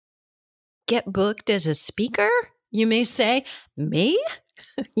get booked as a speaker? You may say, me?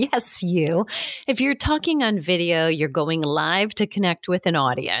 Yes, you. If you're talking on video, you're going live to connect with an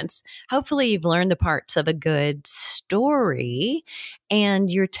audience. Hopefully, you've learned the parts of a good story and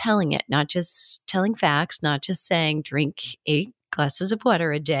you're telling it, not just telling facts, not just saying drink 8 glasses of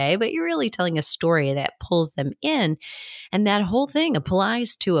water a day, but you're really telling a story that pulls them in. And that whole thing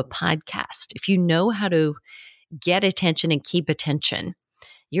applies to a podcast. If you know how to get attention and keep attention,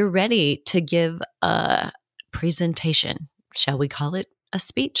 you're ready to give a presentation. Shall we call it a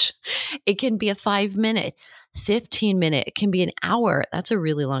speech? It can be a 5-minute, 15-minute, it can be an hour. That's a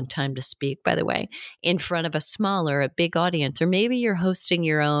really long time to speak, by the way, in front of a small or a big audience. Or maybe you're hosting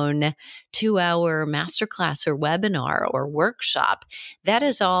your own 2-hour masterclass or webinar or workshop. That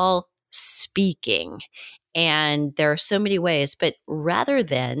is all speaking. And there are so many ways, but rather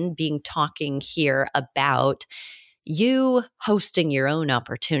than talking here about you hosting your own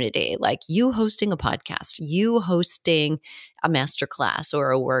opportunity, like you hosting a podcast, you hosting a masterclass or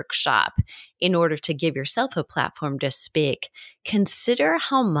a workshop in order to give yourself a platform to speak, consider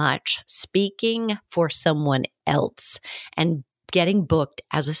how much speaking for someone else and getting booked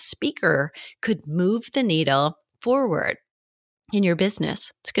as a speaker could move the needle forward in your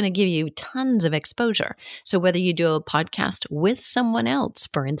business. It's going to give you tons of exposure. So whether you do a podcast with someone else,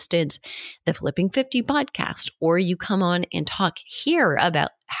 for instance, the Flipping 50 podcast, or you come on and talk here about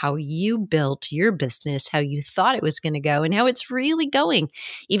how you built your business, how you thought it was going to go, and how it's really going,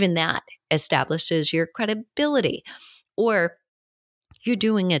 even that establishes your credibility. Or you're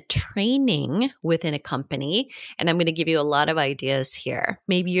doing a training within a company, and I'm going to give you a lot of ideas here.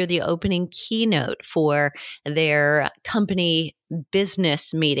 Maybe you're the opening keynote for their company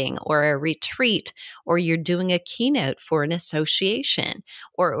business meeting or a retreat, or you're doing a keynote for an association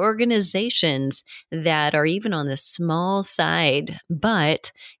or organizations that are even on the small side.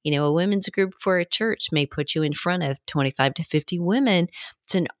 But, a women's group for a church may put you in front of 25 to 50 women.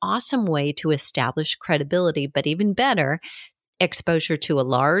 It's an awesome way to establish credibility, but even better, exposure to a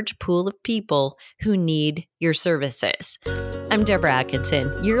large pool of people who need your services. I'm Deborah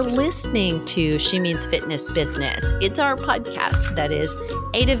Atkinson. You're listening to She Means Fitness Business. It's our podcast that is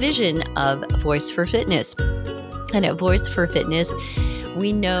a division of Voice for Fitness. And at Voice for Fitness,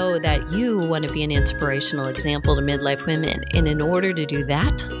 we know that you want to be an inspirational example to midlife women. And in order to do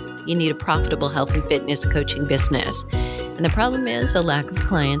that, you need a profitable health and fitness coaching business. And the problem is a lack of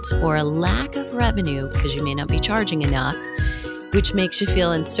clients or a lack of revenue because you may not be charging enough, which makes you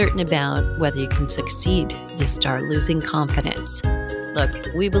feel uncertain about whether you can succeed. You start losing confidence. Look,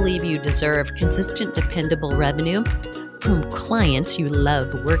 we believe you deserve consistent, dependable revenue from clients you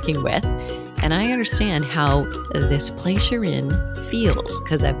love working with. And I understand how this place you're in feels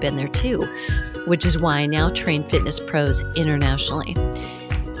because I've been there too, which is why I now train fitness pros internationally.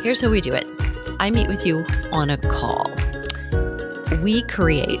 Here's how we do it. I meet with you on a call. We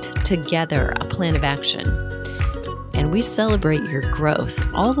create together a plan of action. And we celebrate your growth,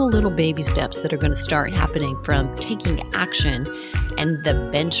 all the little baby steps that are going to start happening from taking action and the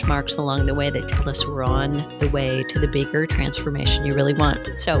benchmarks along the way that tell us we're on the way to the bigger transformation you really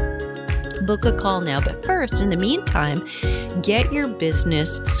want. So book a call now. But first, in the meantime, get your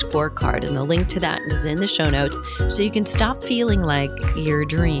business scorecard. And the link to that is in the show notes so you can stop feeling like your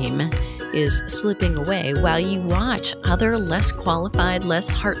dream is slipping away while you watch other less qualified, less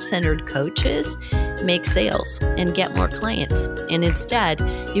heart-centered coaches make sales and get more clients. And instead,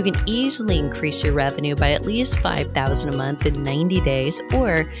 you can easily increase your revenue by at least $5,000 a month in 90 days.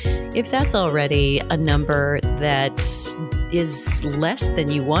 Or if that's already a number that is less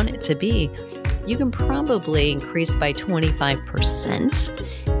than you want it to be, you can probably increase by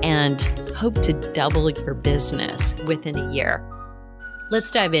 25% and hope to double your business within a year.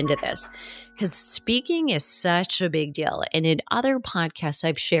 Let's dive into this because speaking is such a big deal. And in other podcasts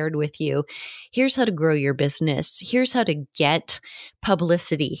I've shared with you, here's how to grow your business. Here's how to get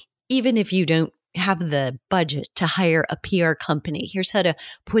publicity, even if you don't have the budget to hire a PR company. Here's how to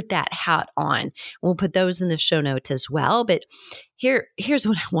put that hat on. We'll put those in the show notes as well. But here's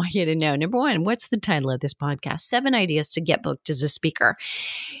what I want you to know. Number one, what's the title of this podcast? 7 ideas to get booked as a speaker.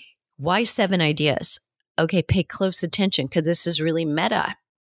 Why 7 ideas? Okay, pay close attention because this is really meta.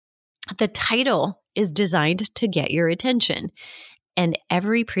 The title is designed to get your attention, and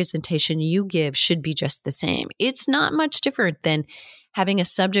every presentation you give should be just the same. It's not much different than having a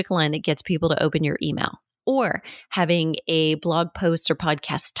subject line that gets people to open your email, or having a blog post or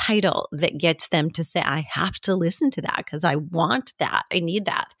podcast title that gets them to say, I have to listen to that because I want that. I need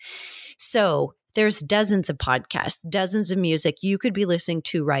that. So There's dozens of podcasts, dozens of music you could be listening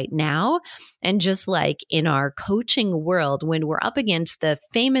to right now. And just like in our coaching world, when we're up against the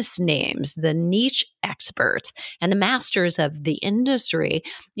famous names, the niche experts, and the masters of the industry,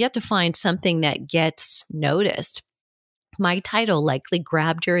 you have to find something that gets noticed. My title likely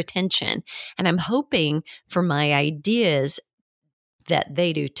grabbed your attention, and I'm hoping for my ideas that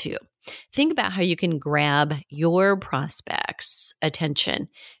they do too. Think about how you can grab your prospects' attention.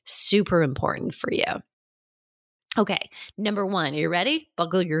 Super important for you. Okay, number one, are you ready?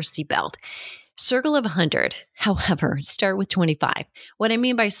 Buckle your seatbelt. Circle of 100. However, start with 25. What I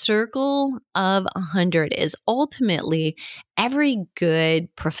mean by circle of 100 is ultimately every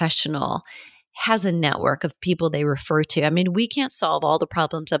good professional has a network of people they refer to. I mean, we can't solve all the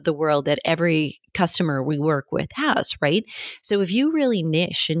problems of the world that every customer we work with has, right? So if you really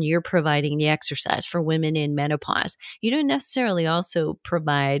niche and you're providing the exercise for women in menopause, you don't necessarily also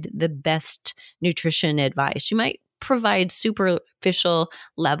provide the best nutrition advice. You might provide superficial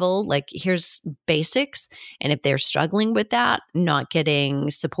level, like here's basics. And if they're struggling with that, not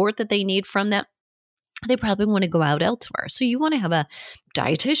getting support that they need from that, they probably want to go out elsewhere. So you want to have a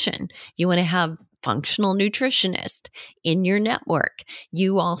dietitian. You want to have functional nutritionist in your network.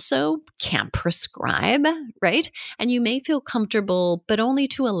 You also can't prescribe, right? And you may feel comfortable, but only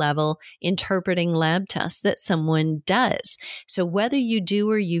to a level, interpreting lab tests that someone does. So whether you do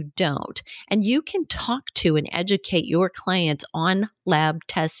or you don't, and you can talk to and educate your clients on lab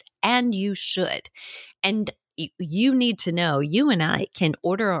tests, and you should. And you need to know, you and I can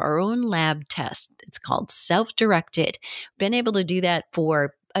order our own lab test. It's called self-directed. Been able to do that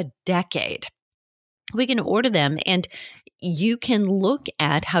for a decade. We can order them and you can look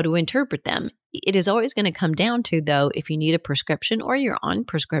at how to interpret them. It is always going to come down to, though, if you need a prescription or you're on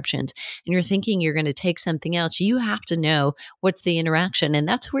prescriptions and you're thinking you're going to take something else, you have to know what's the interaction. And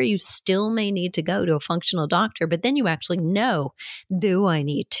that's where you still may need to go to a functional doctor, but then you actually know, do I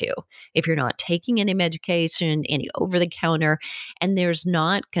need to? If you're not taking any medication, any over the counter, and there's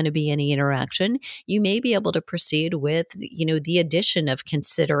not going to be any interaction, you may be able to proceed with, the addition of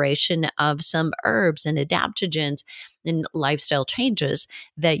consideration of some herbs and adaptogens and lifestyle changes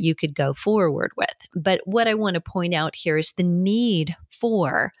that you could go forward with. But what I want to point out here is the need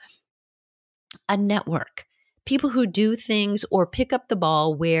for a network. People who do things or pick up the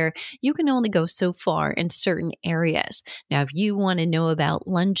ball where you can only go so far in certain areas. Now, if you want to know about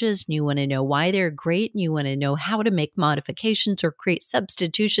lunges and you want to know why they're great and you want to know how to make modifications or create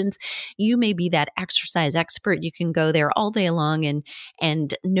substitutions, you may be that exercise expert. You can go there all day long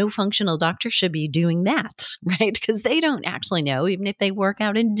and no functional doctor should be doing that, right? Because they don't actually know, even if they work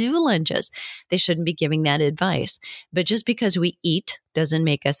out and do lunges, they shouldn't be giving that advice. But just because we eat doesn't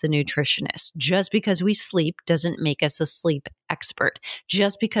make us a nutritionist. Just because we sleep doesn't make us a sleep expert.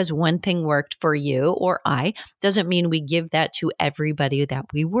 Just because one thing worked for you or I doesn't mean we give that to everybody that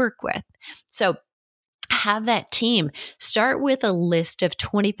we work with. So have that team. Start with a list of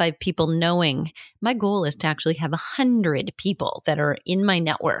 25 people, knowing my goal is to actually have 100 people that are in my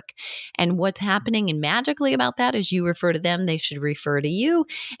network. And what's happening and magically about that is you refer to them, they should refer to you.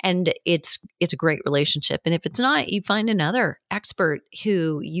 And it's a great relationship. And if it's not, you find another expert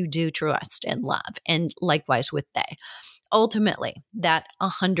who you do trust and love. And likewise with they. Ultimately, that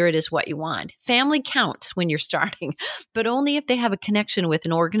 100 is what you want. Family counts when you're starting, but only if they have a connection with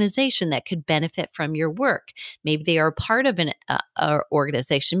an organization that could benefit from your work. Maybe they are part of an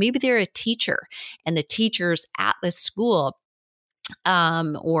organization. Maybe they're a teacher, and the teachers at the school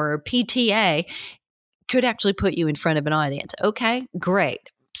or PTA could actually put you in front of an audience. Okay, great.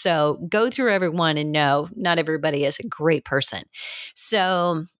 So go through everyone and know not everybody is a great person.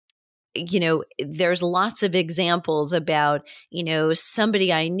 So there's lots of examples about,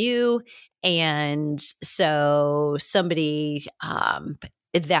 somebody I knew. And so somebody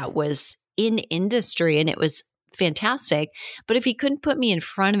that was in industry and it was fantastic. But if he couldn't put me in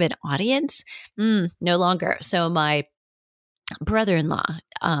front of an audience, no longer. So my brother-in-law,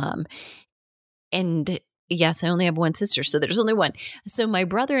 and yes, I only have one sister, so there's only one. So my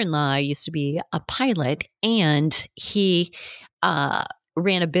brother-in-law used to be a pilot and he,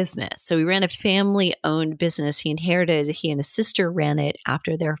 ran a business. So he ran a family-owned business. He and his sister ran it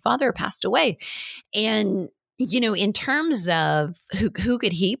after their father passed away. And, in terms of who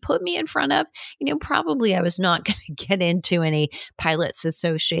could he put me in front of, probably I was not going to get into any pilots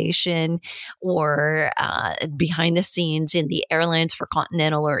association or behind the scenes in the airlines for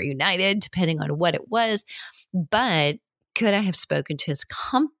Continental or United, depending on what it was. But could I have spoken to his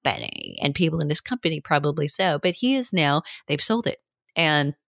company and people in his company? Probably so. But he is now, they've sold it.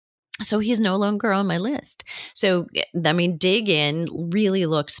 And So he's no longer on my list. So, I mean, dig in, really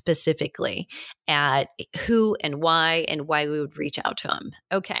look specifically at who and why we would reach out to him.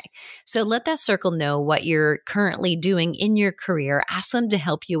 Okay. So let that circle know what you're currently doing in your career. Ask them to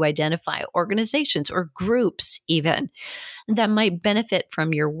help you identify organizations or groups, even that might benefit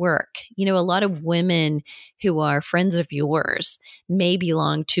from your work. You know, a lot of women who are friends of yours may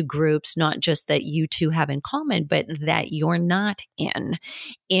belong to groups, not just that you two have in common, but that you're not in.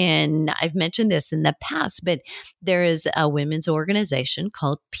 And I've mentioned this in the past, but there is a women's organization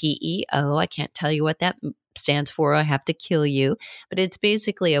called PEO. I can't tell you what that stands for. I have to kill you, but it's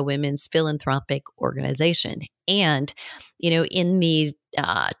basically a women's philanthropic organization. And, you know, in the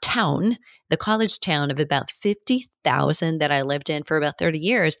town, the college town of about 50,000 that I lived in for about 30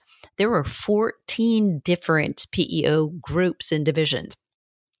 years, there were 14 different PEO groups and divisions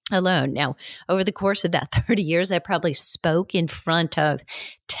alone. Now, over the course of that 30 years, I probably spoke in front of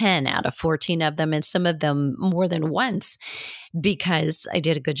 10 out of 14 of them, and some of them more than once, because I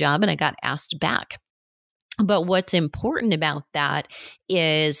did a good job and I got asked back. But what's important about that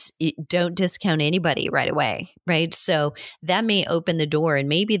is don't discount anybody right away, right? So that may open the door, and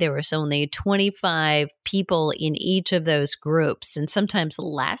maybe there was only 25 people in each of those groups, and sometimes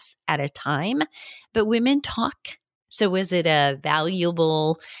less at a time. But women talk. So was it a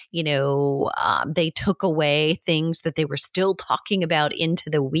valuable, they took away things that they were still talking about into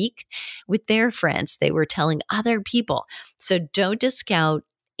the week with their friends. They were telling other people. So don't discount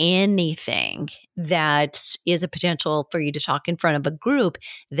anything that is a potential for you to talk in front of a group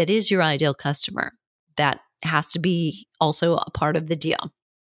that is your ideal customer. That has to be also a part of the deal.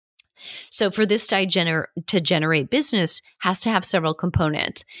 So for this to generate business has to have several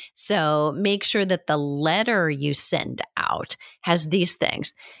components. So make sure that the letter you send out has these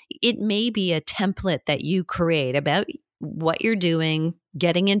things. It may be a template that you create about what you're doing,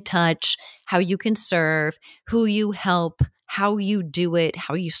 getting in touch, how you can serve, who you help, how you do it,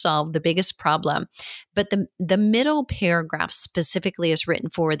 how you solve the biggest problem. But the middle paragraph specifically is written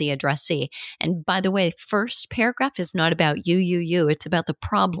for the addressee. And by the way, first paragraph is not about you. It's about the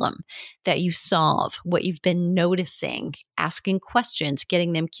problem that you solve, what you've been noticing, asking questions,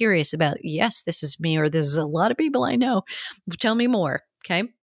 getting them curious about, yes, this is me, or this is a lot of people I know. Tell me more. Okay.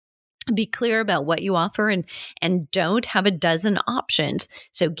 Be clear about what you offer, and don't have a dozen options.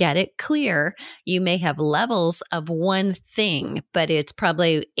 So get it clear. You may have levels of one thing, but it's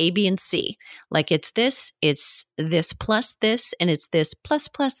probably A, B, and C. Like it's this plus this, and it's this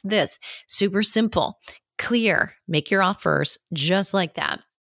plus this. Super simple, clear. Make your offers just like that.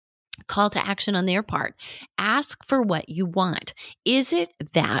 Call to action on their part. Ask for what you want. Is it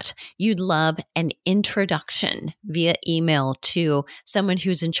that you'd love an introduction via email to someone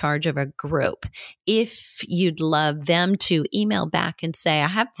who's in charge of a group? If you'd love them to email back and say, I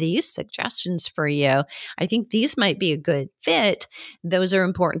have these suggestions for you. I think these might be a good fit. Those are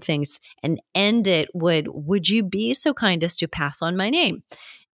important things. And end it would you be so kind as to pass on my name?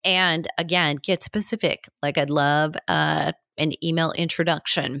 And again, get specific. Like I'd love an email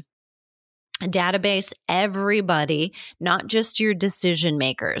introduction. Database everybody, not just your decision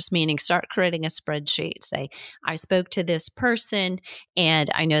makers, meaning start creating a spreadsheet. Say, I spoke to this person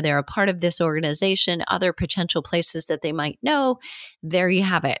and I know they're a part of this organization, other potential places that they might know. There you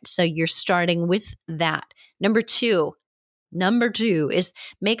have it. So you're starting with that. Number two is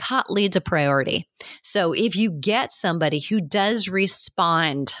make hot leads a priority. So if you get somebody who does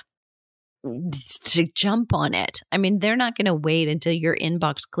respond, to jump on it. I mean, they're not going to wait until your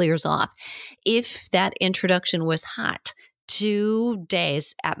inbox clears off. If that introduction was hot, 2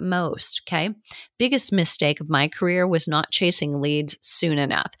 days at most, okay? Biggest mistake of my career was not chasing leads soon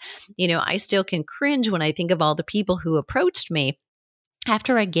enough. I still can cringe when I think of all the people who approached me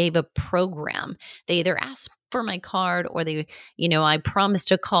after I gave a program. They either asked for my card or I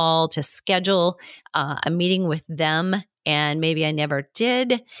promised a call to schedule a meeting with them, and maybe I never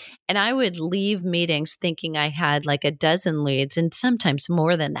did. And I would leave meetings thinking I had like a dozen leads, and sometimes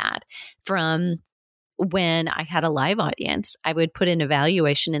more than that. From when I had a live audience, I would put an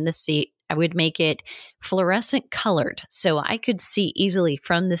evaluation in the seat. I would make it fluorescent colored so I could see easily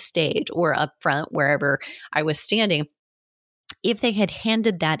from the stage or up front, wherever I was standing, if they had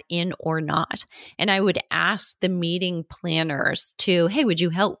handed that in or not. And I would ask the meeting planners to, hey, would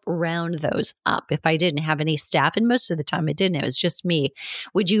you help round those up if I didn't have any staff? And most of the time I didn't. It was just me.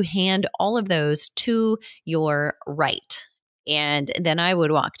 Would you hand all of those to your right? And then I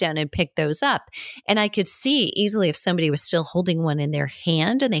would walk down and pick those up. And I could see easily if somebody was still holding one in their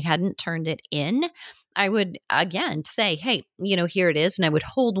hand and they hadn't turned it in. I would again say, hey, here it is. And I would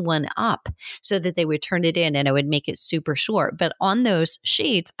hold one up so that they would turn it in, and I would make it super short. But on those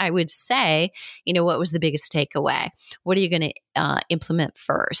sheets, I would say, what was the biggest takeaway? What are you going to implement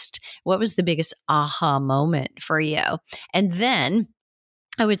first? What was the biggest aha moment for you? And then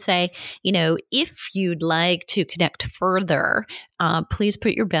I would say, if you'd like to connect further, please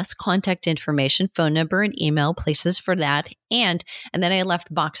put your best contact information, phone number, and email, places for that. And then I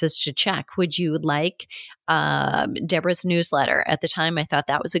left boxes to check. Would you like Deborah's newsletter? At the time, I thought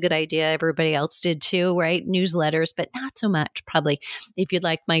that was a good idea. Everybody else did too, right? Newsletters, but not so much probably. If you'd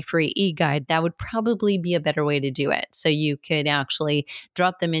like my free e-guide, that would probably be a better way to do it. So you could actually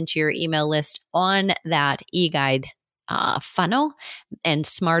drop them into your email list on that e-guide funnel and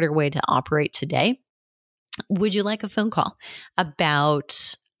smarter way to operate today. Would you like a phone call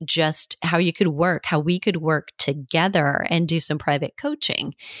about just how you could work, how we could work together and do some private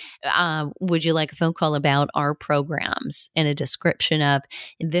coaching? Would you like a phone call about our programs and a description of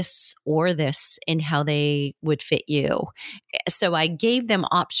this or this and how they would fit you? So I gave them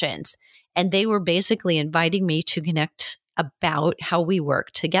options, and they were basically inviting me to connect about how we work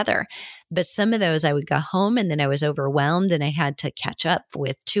together. But some of those I would go home and then I was overwhelmed and I had to catch up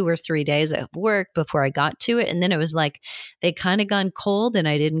with 2 or 3 days of work before I got to it. And then it was like they kind of gone cold and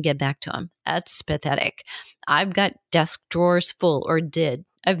I didn't get back to them. That's pathetic. I've got desk drawers full, or did.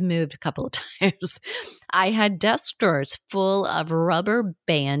 I've moved a couple of times. I had desk drawers full of rubber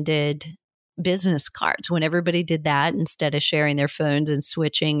banded business cards when everybody did that instead of sharing their phones and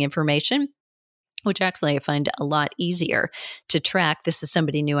switching information, which actually I find a lot easier to track. This is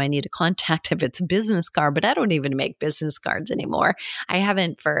somebody new I need to contact if it's a business card, but I don't even make business cards anymore. I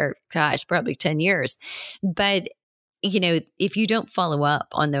haven't for, probably 10 years. But, if you don't follow up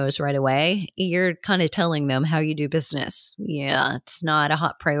on those right away, you're kind of telling them how you do business. Yeah, it's not a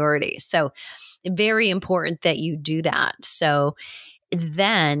hot priority. So very important that you do that. So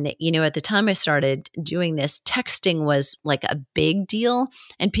then, at the time I started doing this, texting was like a big deal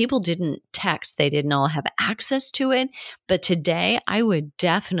and people didn't text. They didn't all have access to it. But today I would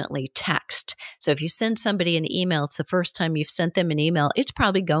definitely text. So if you send somebody an email, it's the first time you've sent them an email, it's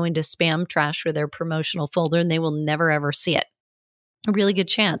probably going to spam, trash, or their promotional folder, and they will never ever see it. A really good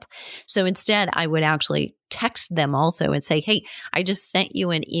chance. So instead, I would actually text them also and say, hey, I just sent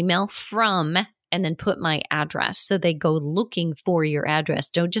you an email from, and then put my address. So they go looking for your address.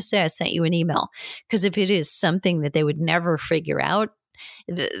 Don't just say I sent you an email. Because if it is something that they would never figure out,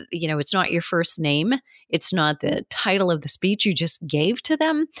 it's not your first name. It's not the title of the speech you just gave to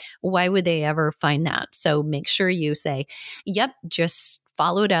them. Why would they ever find that? So make sure you say, yep, just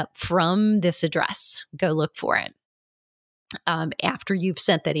followed up from this address. Go look for it. After you've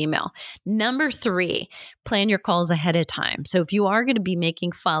sent that email. Number 3, plan your calls ahead of time. So if you are going to be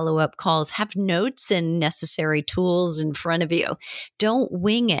making follow-up calls, have notes and necessary tools in front of you. Don't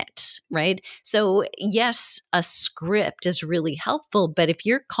wing it, right? So yes, a script is really helpful, but if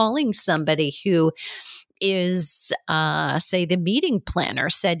you're calling somebody who is, say, the meeting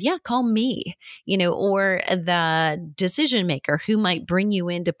planner said, yeah, call me, or the decision maker who might bring you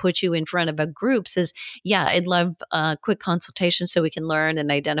in to put you in front of a group says, yeah, I'd love a quick consultation so we can learn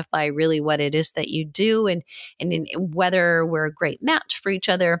and identify really what it is that you do and whether we're a great match for each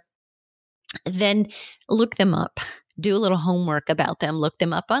other. Then look them up. Do a little homework about them. Look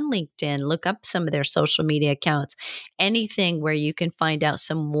them up on LinkedIn. Look up some of their social media accounts. Anything where you can find out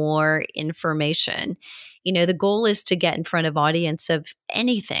some more information. The goal is to get in front of audience of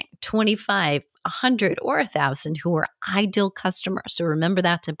anything, 25, 100, or 1,000 who are ideal customers. So remember,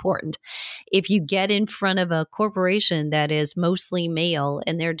 that's important. If you get in front of a corporation that is mostly male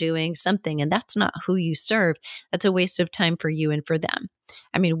and they're doing something and that's not who you serve, that's a waste of time for you and for them.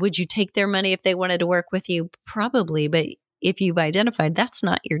 I mean, would you take their money if they wanted to work with you? Probably, but if you've identified that's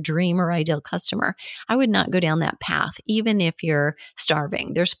not your dream or ideal customer, I would not go down that path, even if you're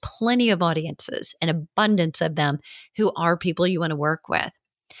starving. There's plenty of audiences, an abundance of them who are people you want to work with.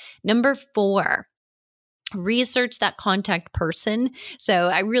 Number 4, research that contact person. So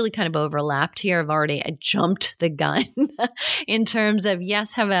I really kind of overlapped here. I jumped the gun in terms of,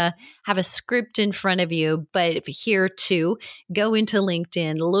 yes, have a script in front of you, but here too, go into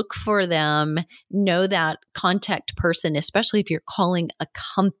LinkedIn, look for them, know that contact person, especially if you're calling a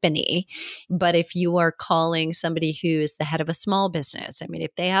company. But if you are calling somebody who is the head of a small business, I mean,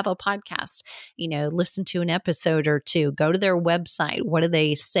 if they have a podcast, listen to an episode or two, go to their website. What do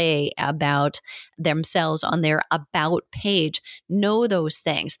they say about themselves on their about page? Know those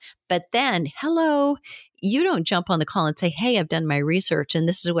things. But then, hello, you don't jump on the call and say, hey, I've done my research and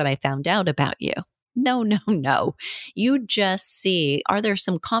this is what I found out about you. No, no, no. You just see, are there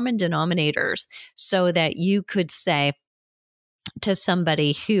some common denominators so that you could say to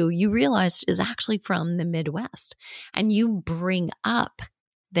somebody who you realized is actually from the Midwest, and you bring up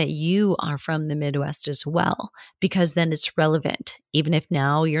that you are from the Midwest as well, because then it's relevant, even if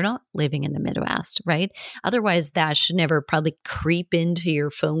now you're not living in the Midwest, right? Otherwise, that should never probably creep into your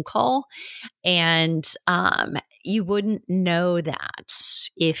phone call. And you wouldn't know that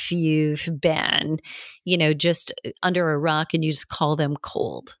if you've been, just under a rock and you just call them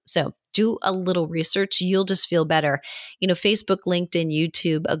cold. So do a little research. You'll just feel better. Facebook, LinkedIn,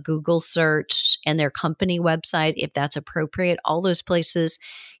 YouTube, a Google search, and their company website, if that's appropriate, all those places,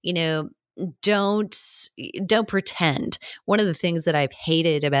 you know, don't don't pretend. One of the things that I've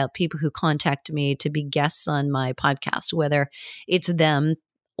hated about people who contact me to be guests on my podcast, whether it's them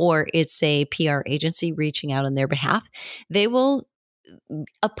or it's a PR agency reaching out on their behalf, they will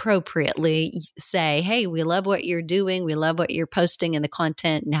appropriately say, "Hey, we love what you're doing. We love what you're posting and the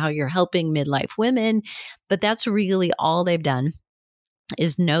content and how you're helping midlife women." But that's really all they've done,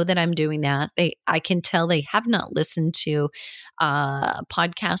 is know that I'm doing that. I can tell they have not listened to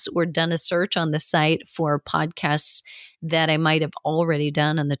podcasts or done a search on the site for podcasts that I might have already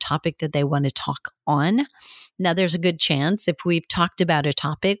done on the topic that they want to talk on. Now, there's a good chance if we've talked about a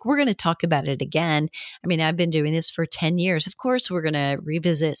topic, we're going to talk about it again. I mean, I've been doing this for 10 years. Of course, we're going to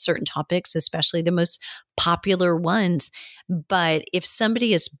revisit certain topics, especially the most popular ones. But if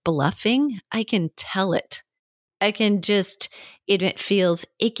somebody is bluffing, I can tell it. I can just, it feels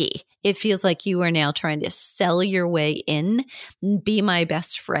icky. It feels like you are now trying to sell your way in, be my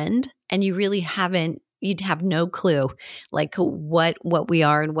best friend, and you really haven't, you'd have no clue like what we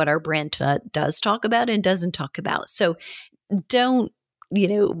are and what our brand does talk about and doesn't talk about. So don't,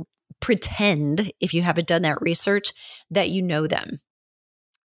 pretend, if you haven't done that research, that you know them.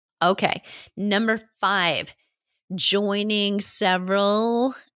 Okay. Number 5, joining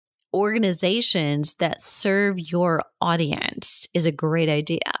several organizations that serve your audience is a great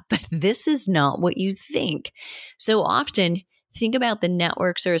idea, but this is not what you think. So often, think about the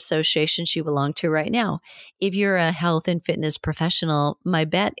networks or associations you belong to right now. If you're a health and fitness professional, my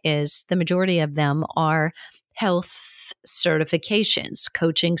bet is the majority of them are health certifications,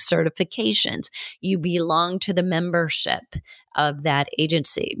 coaching certifications. You belong to the membership of that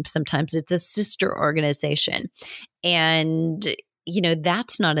agency. Sometimes it's a sister organization. And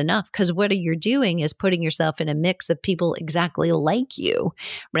that's not enough, because what you're doing is putting yourself in a mix of people exactly like you,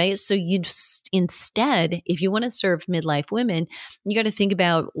 right? So instead, if you want to serve midlife women, you got to think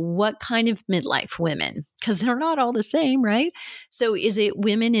about what kind of midlife women, because they're not all the same, right? So is it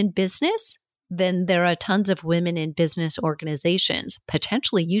women in business? Then there are tons of women in business organizations.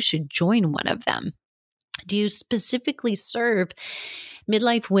 Potentially, you should join one of them. Do you specifically serve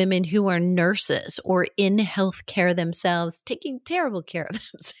midlife women who are nurses or in healthcare themselves, taking terrible care of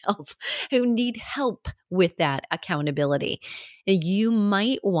themselves, who need help with that accountability? You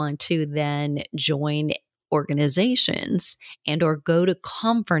might want to then join organizations and or go to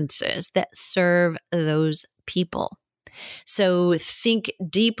conferences that serve those people. So think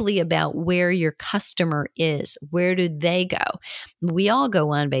deeply about where your customer is. Where do they go? We all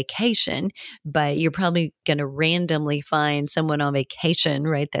go on vacation, but you're probably going to randomly find someone on vacation,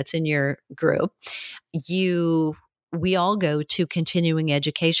 right? That's in your group. We all go to continuing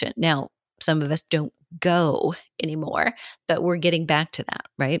education. Now, some of us don't go anymore, but we're getting back to that,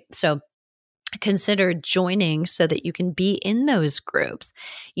 right? So consider joining so that you can be in those groups.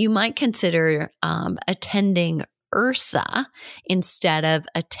 You might consider attending URSA instead of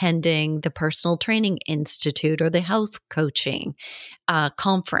attending the Personal Training Institute or the health coaching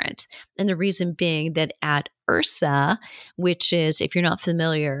conference. And the reason being that at URSA, which is, if you're not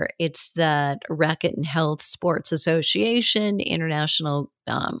familiar, it's the Racquet and Health Sports Association international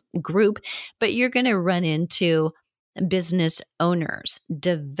group, but you're going to run into business owners,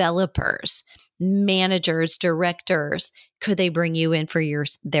 developers, managers, directors. Could they bring you in for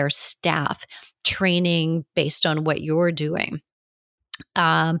their staff training based on what you're doing?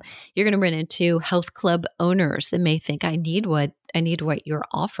 You're going to run into health club owners that may think, I need what you're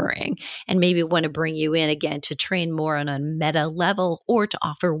offering, and maybe want to bring you in again to train more on a meta level or to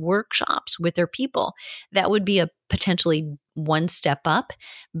offer workshops with their people. That would be a potentially one step up.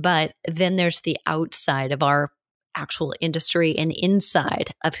 But then there's the outside of our actual industry and inside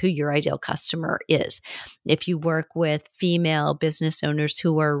of who your ideal customer is. If you work with female business owners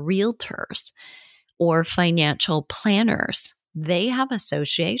who are realtors or financial planners, they have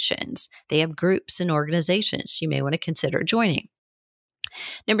associations, they have groups and organizations you may want to consider joining.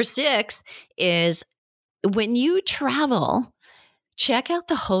 Number 6 is, when you travel, check out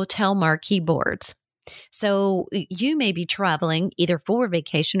the hotel marquee boards. So you may be traveling either for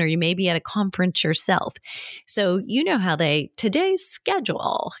vacation or you may be at a conference yourself. So you know how today's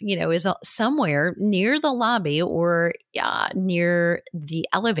schedule, is somewhere near the lobby or near the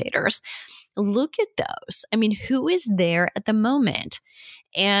elevators. Look at those. I mean, who is there at the moment?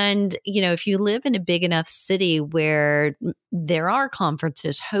 And, if you live in a big enough city where there are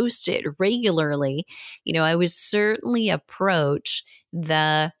conferences hosted regularly, I would certainly approach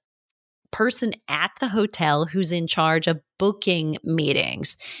the person at the hotel who's in charge of booking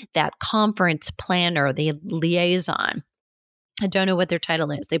meetings, that conference planner, the liaison. I don't know what their title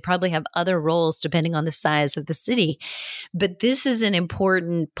is. They probably have other roles depending on the size of the city. But this is an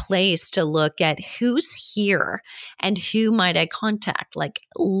important place to look at who's here and who might I contact. Like,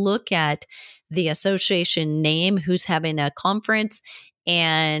 look at the association name, who's having a conference,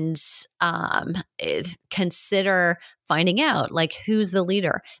 and consider finding out, like, who's the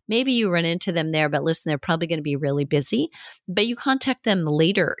leader. Maybe you run into them there, but listen, they're probably going to be really busy. But you contact them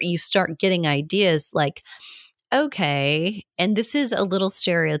later. You start getting ideas like, okay, and this is a little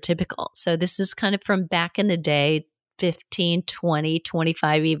stereotypical. So this is kind of from back in the day, 15, 20,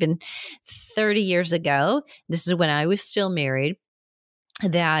 25, even 30 years ago. This is when I was still married,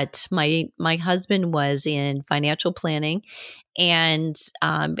 that my husband was in financial planning, and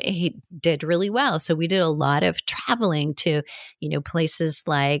he did really well. So we did a lot of traveling to, places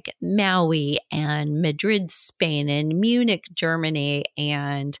like Maui and Madrid, Spain, and Munich, Germany.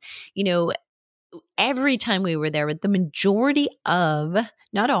 And, every time we were there, with the majority of,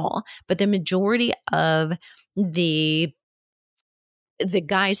 not all, but the majority of the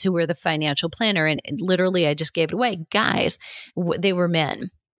guys who were the financial planner, and literally I just gave it away, guys, they were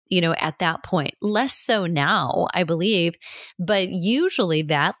men, at that point. Less so now, I believe, but usually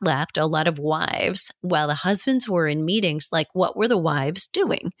that left a lot of wives while the husbands were in meetings. Like, what were the wives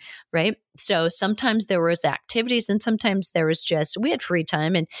doing, right? So sometimes there was activities and sometimes there was just, we had free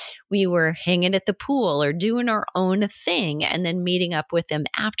time and we were hanging at the pool or doing our own thing and then meeting up with them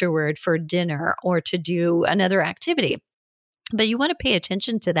afterward for dinner or to do another activity. But you want to pay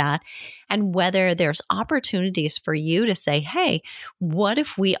attention to that and whether there's opportunities for you to say, hey, what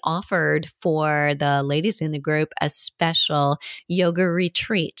if we offered for the ladies in the group a special yoga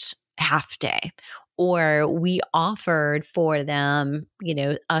retreat half day? Or we offered for them,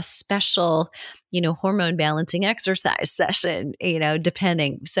 a special, hormone balancing exercise session,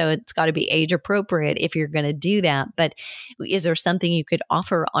 depending. So it's got to be age appropriate if you're going to do that. But is there something you could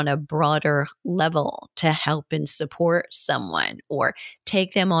offer on a broader level to help and support someone, or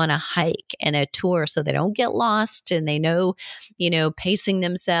take them on a hike and a tour so they don't get lost and they know, pacing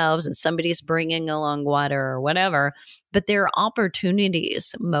themselves and somebody's bringing along water or whatever? But there are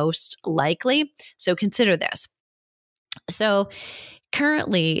opportunities most likely. So consider this. So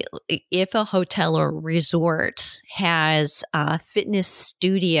currently, if a hotel or resort has a fitness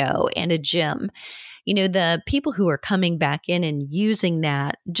studio and a gym, the people who are coming back in and using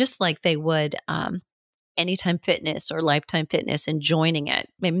that, just like they would Anytime Fitness or Lifetime Fitness, and joining it,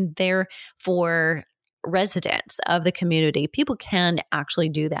 I mean, they're for residents of the community. People can actually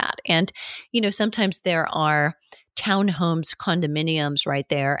do that. And, sometimes there are townhomes, condominiums right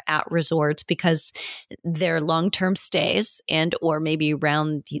there at resorts because they're long-term stays and or maybe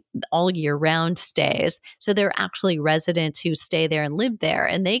all year round stays. So they're actually residents who stay there and live there,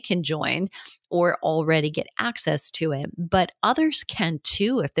 and they can join or already get access to it. But others can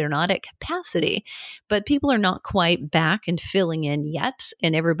too if they're not at capacity. But people are not quite back and filling in yet,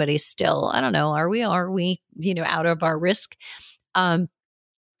 and everybody's still, I don't know, are we, out of our risk?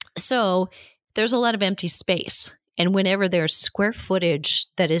 So there's a lot of empty space. And whenever there's square footage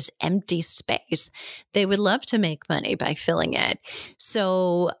that is empty space, they would love to make money by filling it.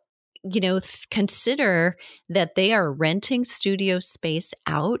 So, consider that they are renting studio space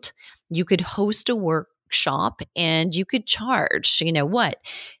out. You could host a workshop and you could charge,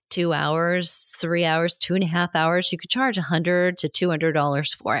 2 hours, 3 hours, 2.5 hours, you could charge $100 to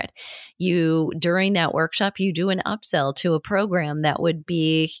 $200 for it. During that workshop, you do an upsell to a program that would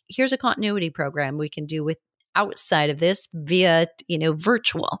be, here's a continuity program we can do with outside of this via,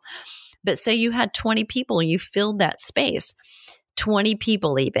 virtual. But say you had 20 people, you filled that space, 20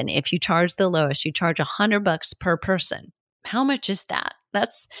 people, even if you charge the lowest, you charge $100 per person. How much is that?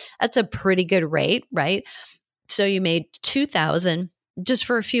 That's a pretty good rate, right? So you made $2,000 just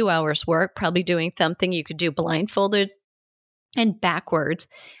for a few hours work, probably doing something you could do blindfolded and backwards.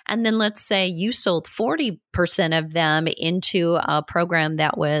 And then let's say you sold 40% of them into a program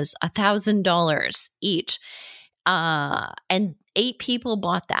that was $1,000 each. And 8 people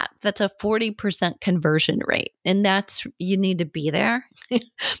bought that. That's a 40% conversion rate. And you need to be there.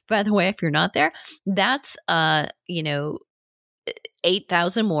 By the way, if you're not there, that's,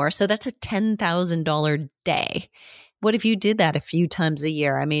 8,000 more. So that's a $10,000 day. What if you did that a few times a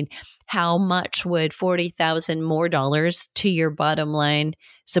year? I mean, how much would 40,000 more dollars to your bottom line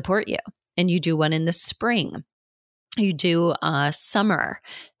support you? And you do one in the spring. You do a summer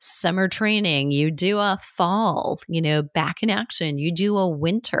training. You do a fall, back in action. You do a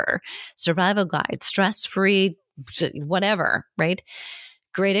winter survival guide, stress-free, whatever, right?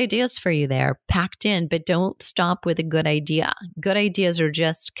 Great ideas for you there, packed in, but don't stop with a good idea. Good ideas are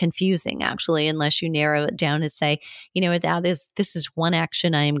just confusing, actually, unless you narrow it down and say, this is one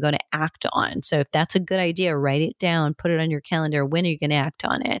action I am going to act on. So if that's a good idea, write it down, put it on your calendar. When are you going to act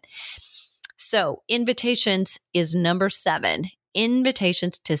on it? So invitations is number 7,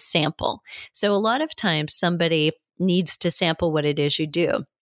 invitations to sample. So a lot of times somebody needs to sample what it is you do.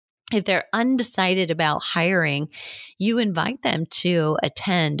 If they're undecided about hiring, you invite them to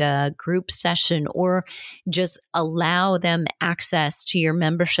attend a group session or just allow them access to your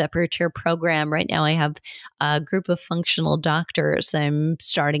membership or to your program. Right now, I have a group of functional doctors. I'm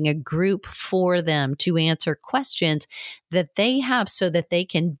starting a group for them to answer questions that they have so that they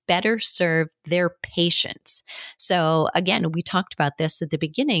can better serve their patients. So again, we talked about this at the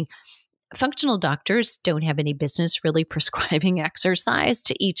beginning. Functional doctors don't have any business really prescribing exercise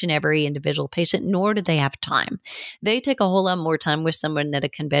to each and every individual patient, nor do they have time. They take a whole lot more time with someone that a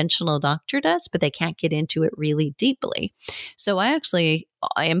conventional doctor does, but they can't get into it really deeply. So I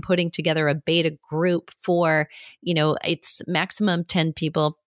am putting together a beta group for, it's maximum 10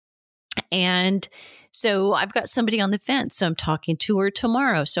 people. And so I've got somebody on the fence. So I'm talking to her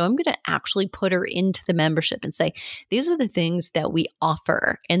tomorrow. So I'm going to actually put her into the membership and say, these are the things that we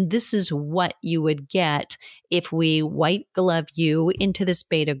offer. And this is what you would get if we white glove you into this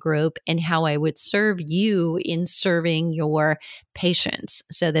beta group, and how I would serve you in serving your patients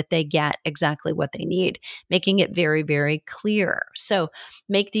so that they get exactly what they need, making it very, very clear. So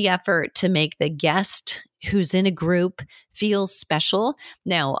make the effort to make the guest who's in a group feel special.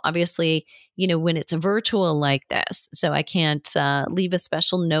 Now, obviously, when it's virtual like this, so I can't leave a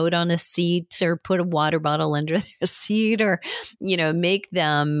special note on a seat or put a water bottle under their seat or, make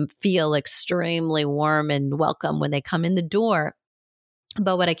them feel extremely warm and welcome when they come in the door.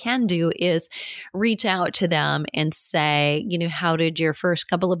 But what I can do is reach out to them and say, how did your first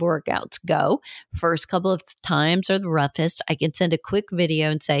couple of workouts go? First couple of times are the roughest. I can send a quick video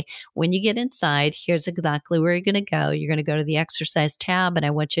and say, when you get inside, here's exactly where you're going to go. You're going to go to the exercise tab, and I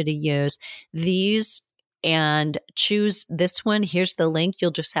want you to use these and choose this one. Here's the link.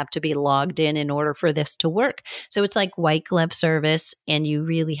 You'll just have to be logged in order for this to work. So it's like white glove service, and you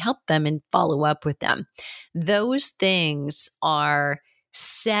really help them and follow up with them. Those things are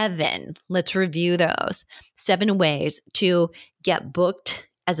 7. Let's review those 7 ways to get booked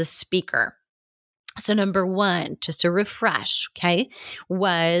as a speaker. So number 1, just to refresh,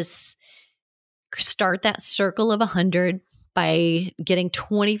 was start that circle of 100 by getting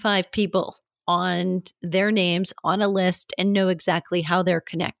 25 people on their names on a list and know exactly how they're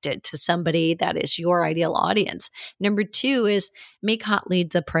connected to somebody that is your ideal audience. Number 2 is make hot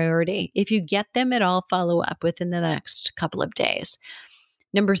leads a priority. If you get them at all, follow up within the next couple of days.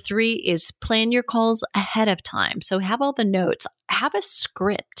 Number 3 is plan your calls ahead of time. So have all the notes, have a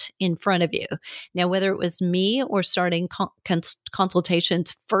script in front of you. Now, whether it was me or starting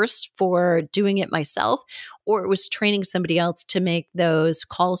consultations first for doing it myself, or it was training somebody else to make those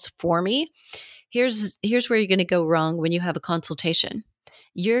calls for me, here's where you're going to go wrong when you have a consultation.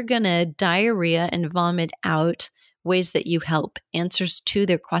 You're going to diarrhea and vomit out ways that you help, answers to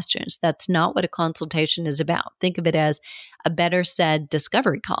their questions. That's not what a consultation is about. Think of it as a better said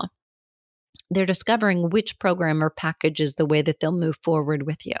discovery call. They're discovering which program or package is the way that they'll move forward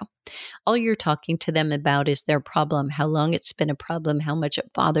with you. All you're talking to them about is their problem, how long it's been a problem, how much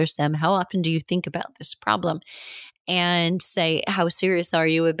it bothers them, how often do you think about this problem, and say, how serious are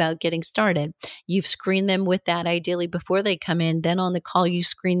you about getting started? You've screened them with that ideally before they come in. Then on the call, you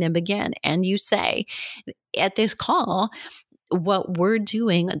screen them again. And you say, at this call, what we're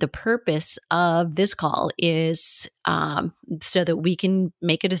doing, the purpose of this call is so that we can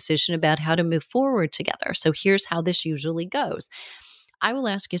make a decision about how to move forward together. So here's how this usually goes. I will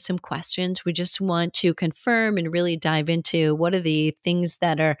ask you some questions. We just want to confirm and really dive into what are the things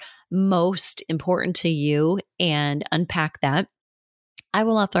that are most important to you and unpack that. I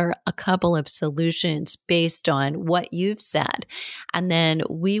will offer a couple of solutions based on what you've said, and then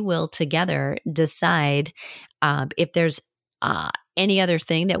we will together decide if there's any other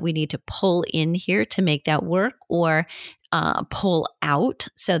thing that we need to pull in here to make that work, or pull out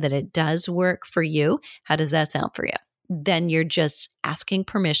so that it does work for you. How does that sound for you? Then you're just asking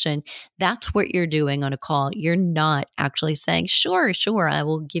permission. That's what you're doing on a call. You're not actually saying, sure, I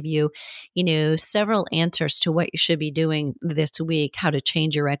will give you, several answers to what you should be doing this week, how to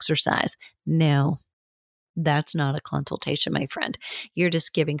change your exercise. No, that's not a consultation, my friend. You're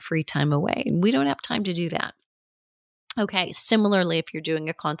just giving free time away. And we don't have time to do that. Okay. Similarly, if you're doing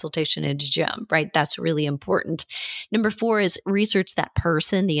a consultation in a gym, right? That's really important. Number 4 is research that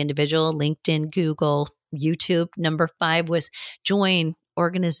person, the individual, LinkedIn, Google, YouTube. Number 5 was join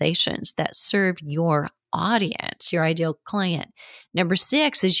organizations that serve your audience, your ideal client. Number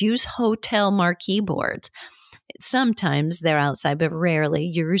 6 is use hotel marquee boards. Sometimes they're outside, but rarely.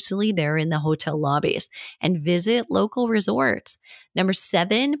 Usually they're in the hotel lobbies, and visit local resorts. Number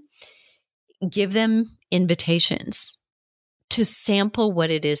 7, give them invitations to sample what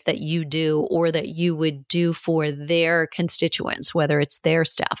it is that you do or that you would do for their constituents, whether it's their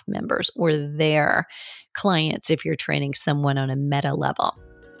staff members or their clients, if you're training someone on a meta level.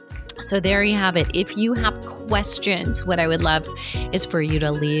 So there you have it. If you have questions, what I would love is for you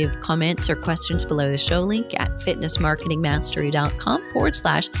to leave comments or questions below the show link at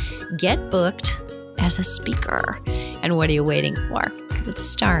fitnessmarketingmastery.com/get booked as a speaker. And what are you waiting for? Let's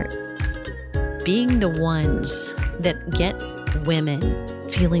start being the ones that get women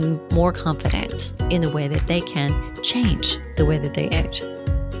feeling more confident in the way that they can change the way that they age.